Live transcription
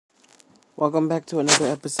Welcome back to another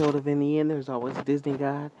episode of In the End. There's always a Disney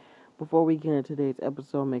Guide. Before we get into today's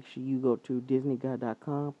episode, make sure you go to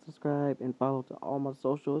DisneyGuide.com, subscribe, and follow to all my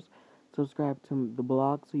socials. Subscribe to the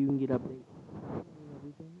blog so you can get updates on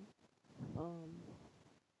everything. Um,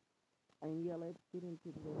 and yeah, let's get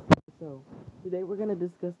into today's episode. Today we're gonna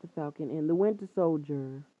discuss the Falcon and the Winter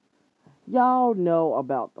Soldier. Y'all know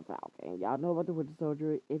about the Falcon. Y'all know about the Winter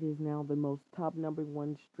Soldier. It is now the most top number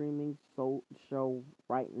one streaming show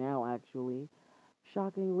right now, actually.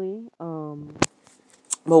 Shockingly.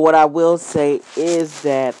 But what I will say is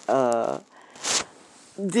that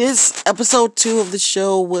this episode 2 of the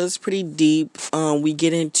show was pretty deep. We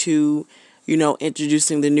get into,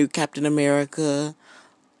 introducing the new Captain America.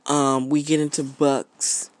 We get into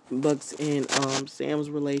Bucks and Sam's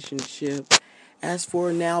relationship. As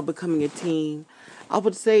for now becoming a team, I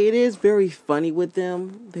would say it is very funny with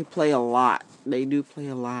them. They play a lot. They do play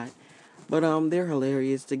a lot. But they're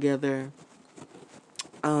hilarious together.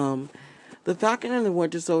 Um, the Falcon and the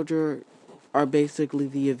Winter Soldier are basically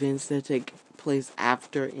the events that take place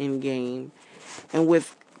after Endgame. And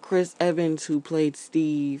with Chris Evans, who played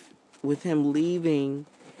Steve, with him leaving,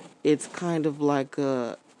 it's kind of like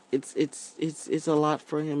it's a lot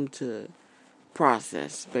for him to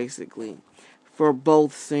process, basically, for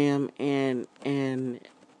both Sam and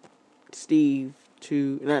Steve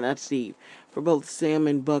to not Steve, for both Sam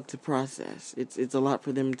and Buck to process. It's a lot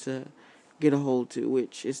for them to get a hold to,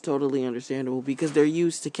 which is totally understandable because they're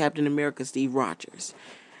used to Captain America Steve Rogers.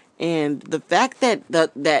 And the fact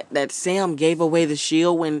that Sam gave away the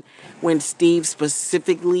shield when Steve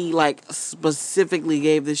specifically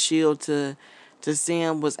gave the shield to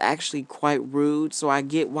Sam was actually quite rude. So I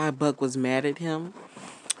get why Buck was mad at him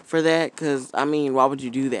for that. Because I mean, why would you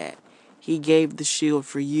do that? He gave the shield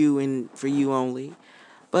for you and for you only.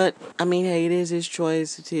 But I mean, hey, it is his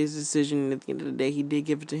choice. It's his decision. And at the end of the day, he did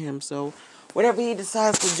give it to him. So whatever he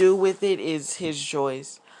decides to do with it is his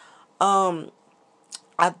choice. Um,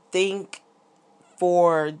 I think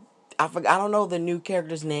for I don't know the new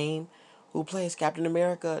character's name who plays Captain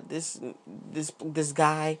America. This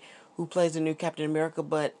guy who plays the new Captain America,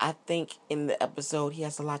 but I think in the episode he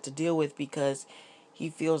has a lot to deal with because he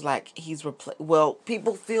feels like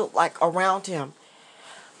people feel like around him,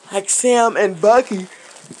 like Sam and Bucky,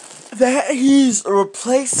 that he's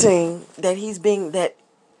replacing that he's being that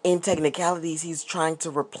in technicalities he's trying to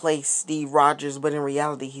replace Steve Rogers, but in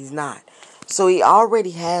reality he's not. So he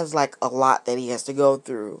already has like a lot that he has to go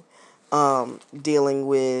through, dealing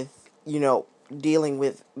with dealing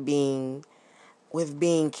with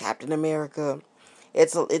being Captain America.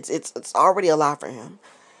 It's already a lot for him.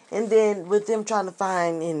 And then with them trying to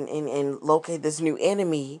find and locate this new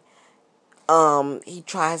enemy, he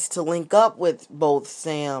tries to link up with both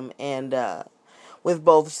Sam and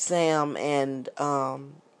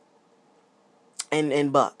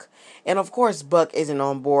and Buck. And of course Buck isn't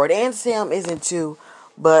on board and Sam isn't too,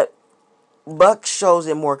 but Buck shows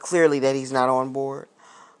it more clearly that he's not on board.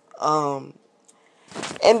 Um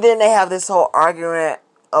and then they have this whole argument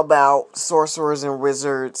about sorcerers and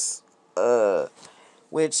wizards,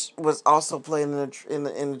 which was also played in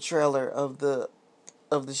the trailer of the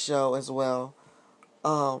show as well.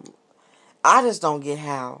 Um I just don't get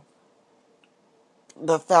how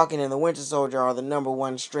the Falcon and the Winter Soldier are the number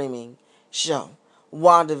one streaming show.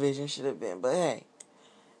 WandaVision should have been, but hey,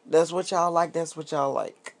 that's what y'all like. That's what y'all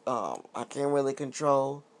like. I can't really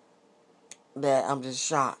control that. I'm just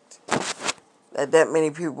shocked that many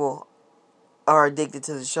people are addicted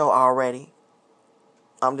to the show already.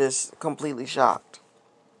 I'm just completely shocked.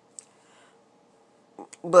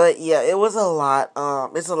 But yeah, it was a lot.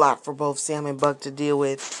 It's a lot for both Sam and Buck to deal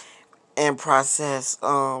with and process.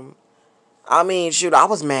 I mean, shoot, I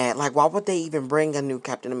was mad. Like, why would they even bring a new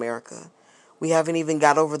Captain America? We haven't even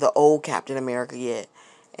got over the old Captain America yet,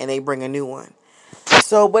 and they bring a new one.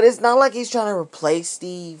 So, but it's not like he's trying to replace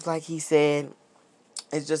Steve, like he said.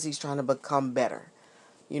 It's just he's trying to become better,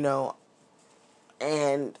 you know.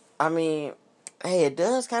 And I mean, hey, it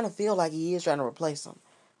does kind of feel like he is trying to replace him.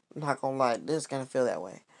 I'm not gonna lie, it does kind of feel that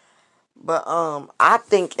way. But I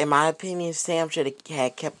think, in my opinion, Sam should have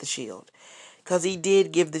had kept the shield, cause he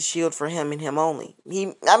did give the shield for him and him only.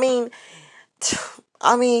 He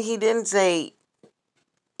didn't say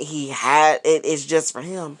he had it. It's just for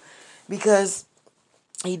him, because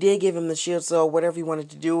he did give him the shield. So whatever he wanted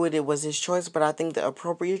to do with it was his choice. But I think the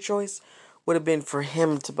appropriate choice would have been for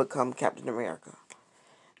him to become Captain America,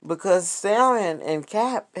 because Sam and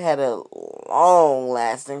Cap had a long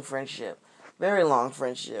lasting friendship, very long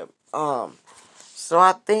friendship. So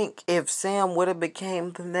I think if Sam would have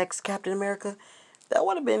became the next Captain America, that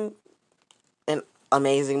would have been an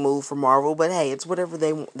amazing move for Marvel, but hey, it's whatever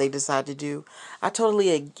they decide to do. I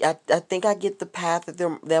think I get the path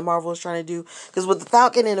that Marvel is trying to do, because with the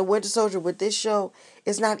Falcon and the Winter Soldier, with this show,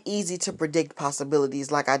 it's not easy to predict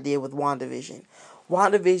possibilities like I did with WandaVision.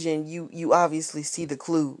 WandaVision, you obviously see the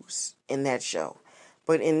clues in that show.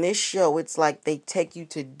 But in this show, it's like they take you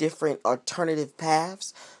to different alternative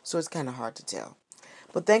paths, so it's kind of hard to tell.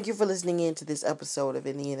 But thank you for listening in to this episode of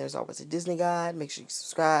In the End There's Always a Disney Guide. Make sure you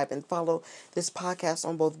subscribe and follow this podcast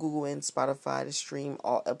on both Google and Spotify to stream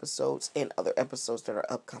all episodes and other episodes that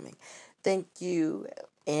are upcoming. Thank you,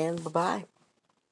 and bye-bye.